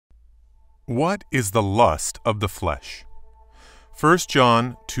What is the lust of the flesh? 1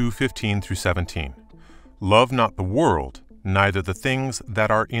 John 2:15 through 17. Love not the world, neither the things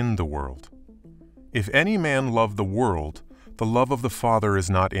that are in the world. If any man love the world, the love of the Father is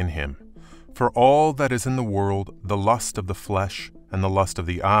not in him. For all that is in the world, the lust of the flesh, and the lust of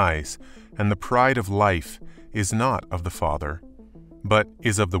the eyes, and the pride of life, is not of the Father, but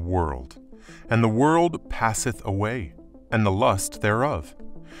is of the world. And the world passeth away, and the lust thereof.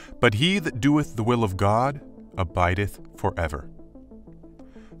 But he that doeth the will of God abideth forever.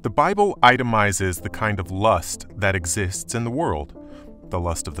 The Bible itemizes the kind of lust that exists in the world, the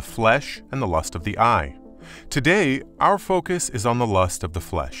lust of the flesh and the lust of the eye. Today, our focus is on the lust of the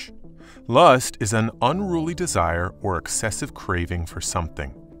flesh. Lust is an unruly desire or excessive craving for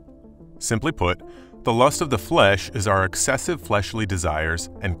something. Simply put, the lust of the flesh is our excessive fleshly desires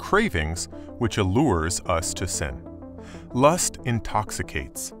and cravings which allures us to sin. Lust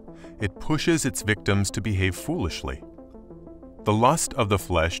intoxicates. It pushes its victims to behave foolishly. The lust of the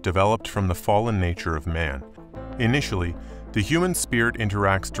flesh developed from the fallen nature of man. Initially, the human spirit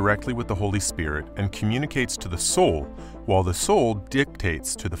interacts directly with the Holy Spirit and communicates to the soul, while the soul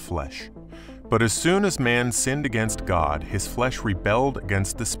dictates to the flesh. But as soon as man sinned against God, his flesh rebelled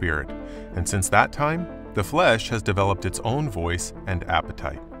against the Spirit, and since that time, the flesh has developed its own voice and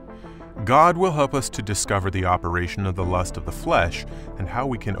appetite. God will help us to discover the operation of the lust of the flesh and how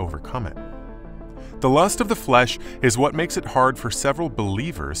we can overcome it. The lust of the flesh is what makes it hard for several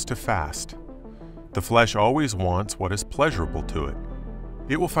believers to fast. The flesh always wants what is pleasurable to it.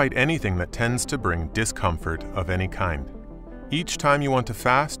 It will fight anything that tends to bring discomfort of any kind. Each time you want to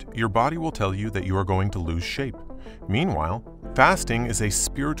fast, your body will tell you that you are going to lose shape. Meanwhile, fasting is a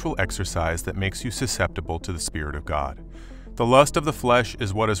spiritual exercise that makes you susceptible to the Spirit of God. The lust of the flesh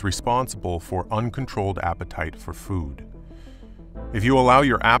is what is responsible for uncontrolled appetite for food. If you allow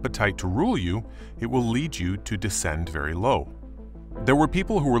your appetite to rule you, it will lead you to descend very low. There were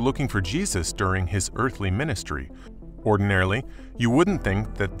people who were looking for Jesus during his earthly ministry. Ordinarily, you wouldn't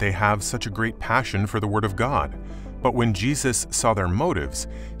think that they have such a great passion for the Word of God. But when Jesus saw their motives,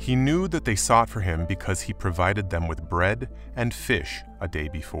 he knew that they sought for him because he provided them with bread and fish a day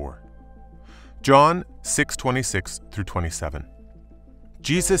before. John 6:26 through 27.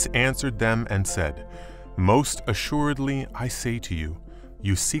 Jesus answered them and said, Most assuredly I say to you,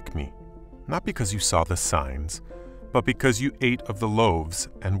 you seek me, not because you saw the signs, but because you ate of the loaves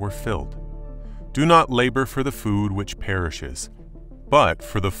and were filled. Do not labor for the food which perishes, but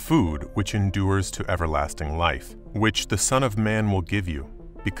for the food which endures to everlasting life, which the Son of Man will give you,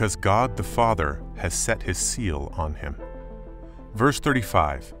 because God the Father has set his seal on him. Verse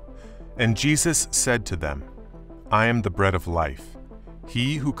 35. And Jesus said to them, I am the bread of life.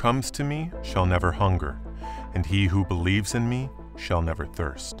 He who comes to me shall never hunger, and he who believes in me shall never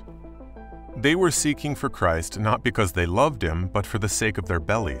thirst. They were seeking for Christ not because they loved him, but for the sake of their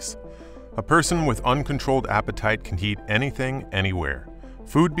bellies. A person with uncontrolled appetite can eat anything, anywhere.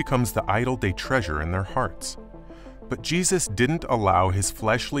 Food becomes the idol they treasure in their hearts. But Jesus didn't allow his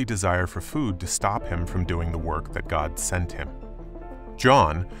fleshly desire for food to stop him from doing the work that God sent him.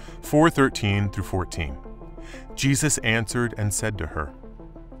 John 4:13 through 14. Jesus answered and said to her,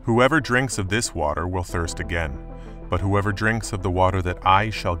 Whoever drinks of this water will thirst again, but whoever drinks of the water that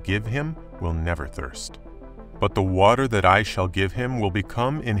I shall give him will never thirst. But the water that I shall give him will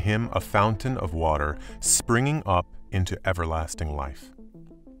become in him a fountain of water, springing up into everlasting life.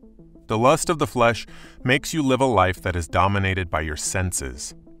 The lust of the flesh makes you live a life that is dominated by your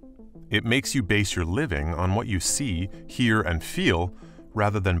senses. It makes you base your living on what you see, hear, and feel,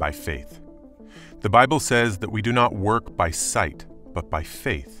 rather than by faith. The Bible says that we do not work by sight, but by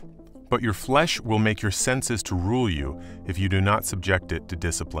faith. But your flesh will make your senses to rule you if you do not subject it to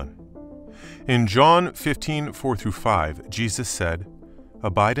discipline. In John 15:4 through 5, Jesus said,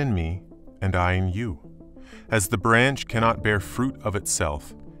 Abide in me, and I in you. As the branch cannot bear fruit of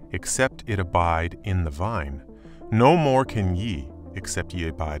itself, except it abide in the vine, no more can ye, except ye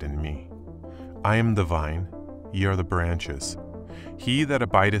abide in me. I am the vine, ye are the branches. He that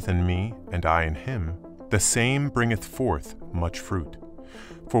abideth in me, and I in him, the same bringeth forth much fruit.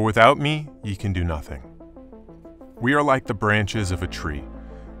 For without me ye can do nothing. We are like the branches of a tree,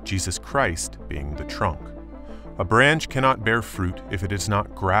 Jesus Christ being the trunk. A branch cannot bear fruit if it is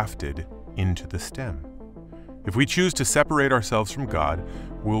not grafted into the stem. If we choose to separate ourselves from God,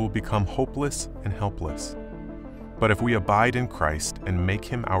 we will become hopeless and helpless. But if we abide in Christ and make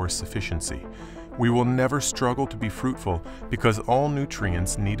him our sufficiency, we will never struggle to be fruitful because all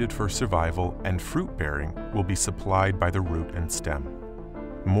nutrients needed for survival and fruit-bearing will be supplied by the root and stem.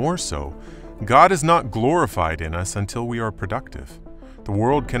 More so, God is not glorified in us until we are productive. The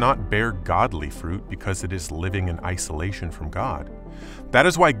world cannot bear godly fruit because it is living in isolation from God. That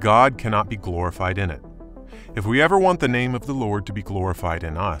is why God cannot be glorified in it. If we ever want the name of the Lord to be glorified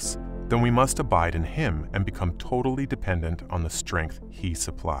in us, then we must abide in Him and become totally dependent on the strength He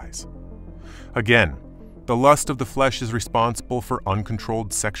supplies. Again, the lust of the flesh is responsible for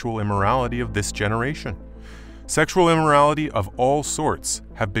uncontrolled sexual immorality of this generation. Sexual immorality of all sorts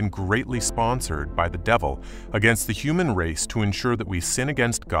have been greatly sponsored by the devil against the human race to ensure that we sin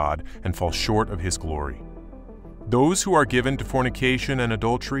against God and fall short of His glory. Those who are given to fornication and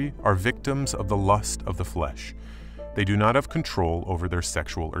adultery are victims of the lust of the flesh. They do not have control over their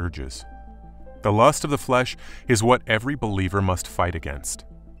sexual urges. The lust of the flesh is what every believer must fight against.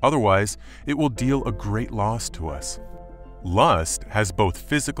 Otherwise, it will deal a great loss to us. Lust has both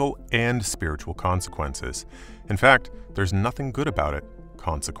physical and spiritual consequences. In fact, there's nothing good about it,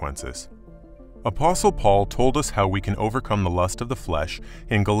 consequences. Apostle Paul told us how we can overcome the lust of the flesh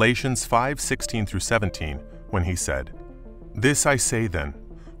in Galatians 5:16 through 17, when he said, "This I say then,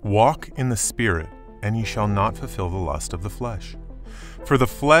 walk in the Spirit, and ye shall not fulfill the lust of the flesh. For the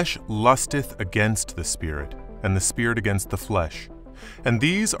flesh lusteth against the Spirit, and the Spirit against the flesh. And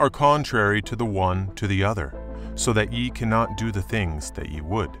these are contrary to the one to the other, so that ye cannot do the things that ye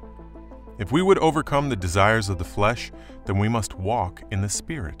would. If we would overcome the desires of the flesh, then we must walk in the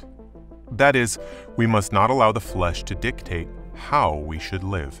Spirit. That is, we must not allow the flesh to dictate how we should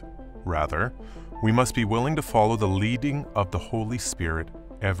live. Rather, we must be willing to follow the leading of the Holy Spirit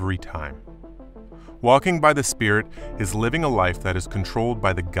every time. Walking by the Spirit is living a life that is controlled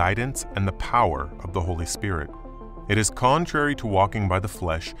by the guidance and the power of the Holy Spirit. It is contrary to walking by the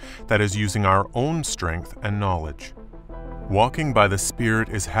flesh, that is using our own strength and knowledge. Walking by the Spirit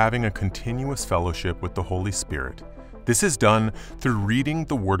is having a continuous fellowship with the Holy Spirit. This is done through reading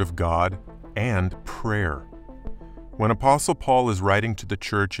the Word of God and prayer. When Apostle Paul is writing to the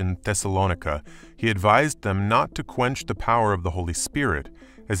church in Thessalonica, he advised them not to quench the power of the Holy Spirit,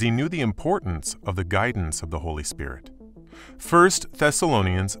 as he knew the importance of the guidance of the Holy Spirit. 1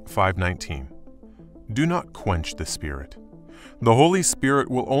 Thessalonians 5:19. Do not quench the Spirit. The Holy Spirit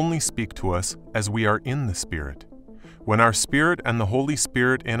will only speak to us as we are in the Spirit. When our spirit and the Holy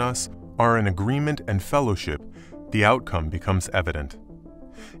Spirit in us are in agreement and fellowship, the outcome becomes evident.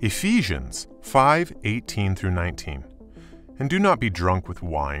 Ephesians 5:18 through 19. And do not be drunk with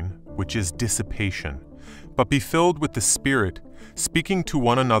wine, which is dissipation, but be filled with the Spirit, speaking to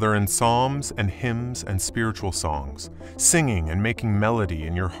one another in psalms and hymns and spiritual songs, singing and making melody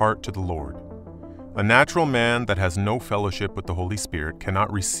in your heart to the Lord. A natural man that has no fellowship with the Holy Spirit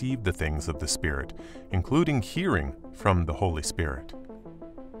cannot receive the things of the Spirit, including hearing from the Holy Spirit.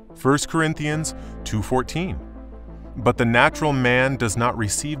 1 Corinthians 2:14. But the natural man does not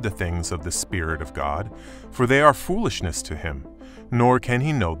receive the things of the Spirit of God, for they are foolishness to him, nor can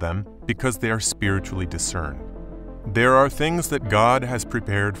he know them, because they are spiritually discerned. There are things that God has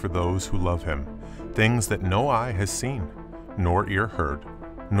prepared for those who love Him, things that no eye has seen, nor ear heard,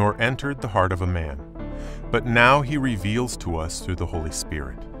 nor entered the heart of a man. But now He reveals to us through the Holy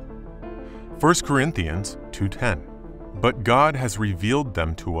Spirit. 1 Corinthians 2:10. But God has revealed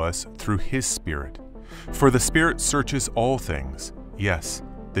them to us through His Spirit. For the Spirit searches all things, yes,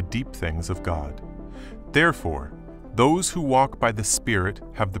 the deep things of God. Therefore, those who walk by the Spirit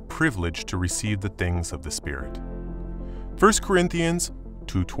have the privilege to receive the things of the Spirit. 1 Corinthians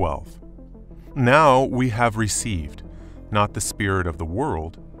 2:12. Now we have received, not the spirit of the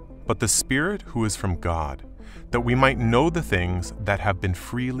world, but the Spirit who is from God, that we might know the things that have been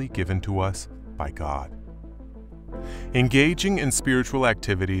freely given to us by God. Engaging in spiritual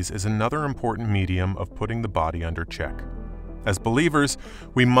activities is another important medium of putting the body under check. As believers,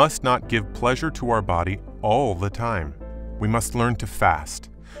 we must not give pleasure to our body all the time. We must learn to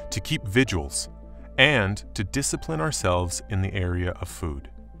fast, to keep vigils, and to discipline ourselves in the area of food.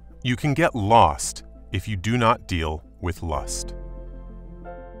 You can get lost if you do not deal with lust.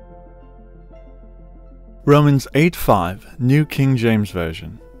 Romans 8:5, New King James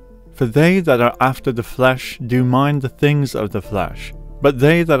Version. For they that are after the flesh do mind the things of the flesh, but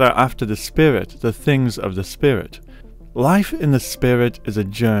they that are after the Spirit the things of the Spirit. Life in the Spirit is a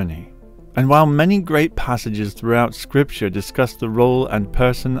journey, and while many great passages throughout Scripture discuss the role and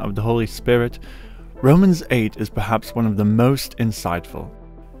person of the Holy Spirit, Romans 8 is perhaps one of the most insightful.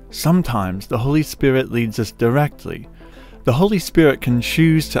 Sometimes the Holy Spirit leads us directly. The Holy Spirit can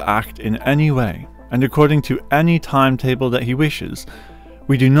choose to act in any way, and according to any timetable that He wishes.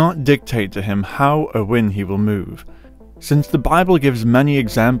 We do not dictate to Him how or when He will move. Since the Bible gives many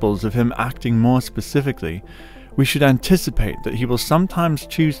examples of Him acting more specifically, we should anticipate that He will sometimes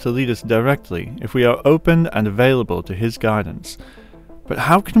choose to lead us directly if we are open and available to His guidance. But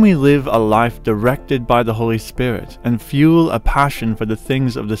how can we live a life directed by the Holy Spirit and fuel a passion for the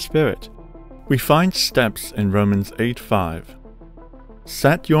things of the Spirit? We find steps in Romans 8:5.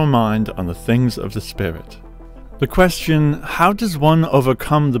 Set your mind on the things of the Spirit. The question, how does one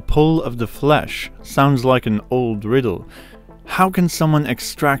overcome the pull of the flesh, sounds like an old riddle. How can someone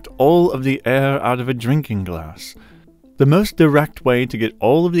extract all of the air out of a drinking glass? The most direct way to get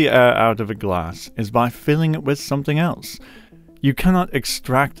all of the air out of a glass is by filling it with something else. You cannot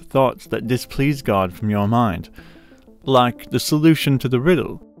extract thoughts that displease God from your mind. Like the solution to the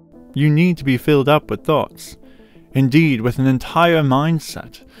riddle, you need to be filled up with thoughts. Indeed, with an entire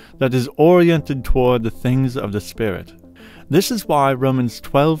mindset that is oriented toward the things of the Spirit. This is why Romans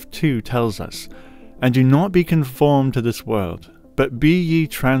 12:2 tells us, "And do not be conformed to this world, but be ye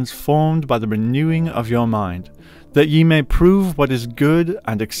transformed by the renewing of your mind, that ye may prove what is good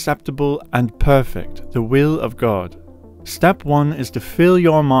and acceptable and perfect, the will of God." Step 1 is to fill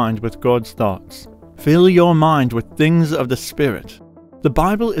your mind with God's thoughts. Fill your mind with things of the Spirit. The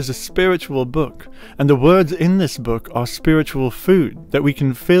Bible is a spiritual book, and the words in this book are spiritual food that we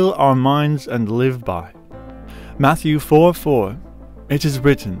can fill our minds and live by. Matthew 4:4, "It is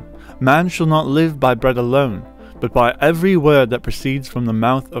written, Man shall not live by bread alone, but by every word that proceeds from the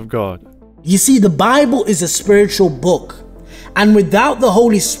mouth of God." You see, the Bible is a spiritual book, and without the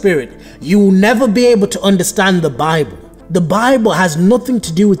Holy Spirit, you will never be able to understand the Bible. The Bible has nothing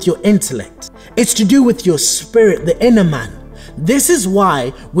to do with your intellect. It's to do with your spirit, the inner man. This is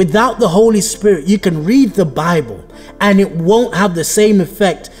why, without the Holy Spirit, you can read the Bible, and it won't have the same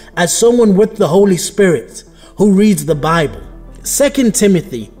effect as someone with the Holy Spirit who reads the Bible. 2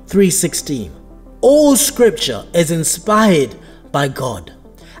 Timothy 3:16. All scripture is inspired by God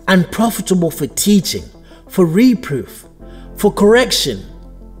and profitable for teaching, for reproof, for correction,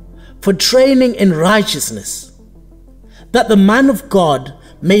 for training in righteousness, that the man of God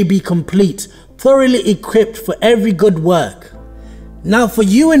may be complete, thoroughly equipped for every good work. Now, for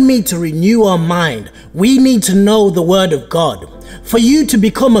you and me to renew our mind, we need to know the Word of God. For you to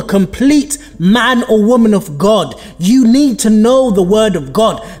become a complete man or woman of God, you need to know the Word of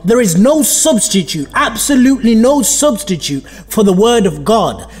God. There is no substitute, absolutely no substitute for the Word of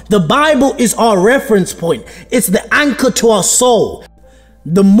God. The Bible is our reference point. It's the anchor to our soul.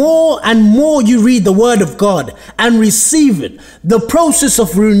 The more and more you read the Word of God and receive it, the process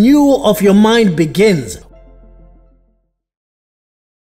of renewal of your mind begins.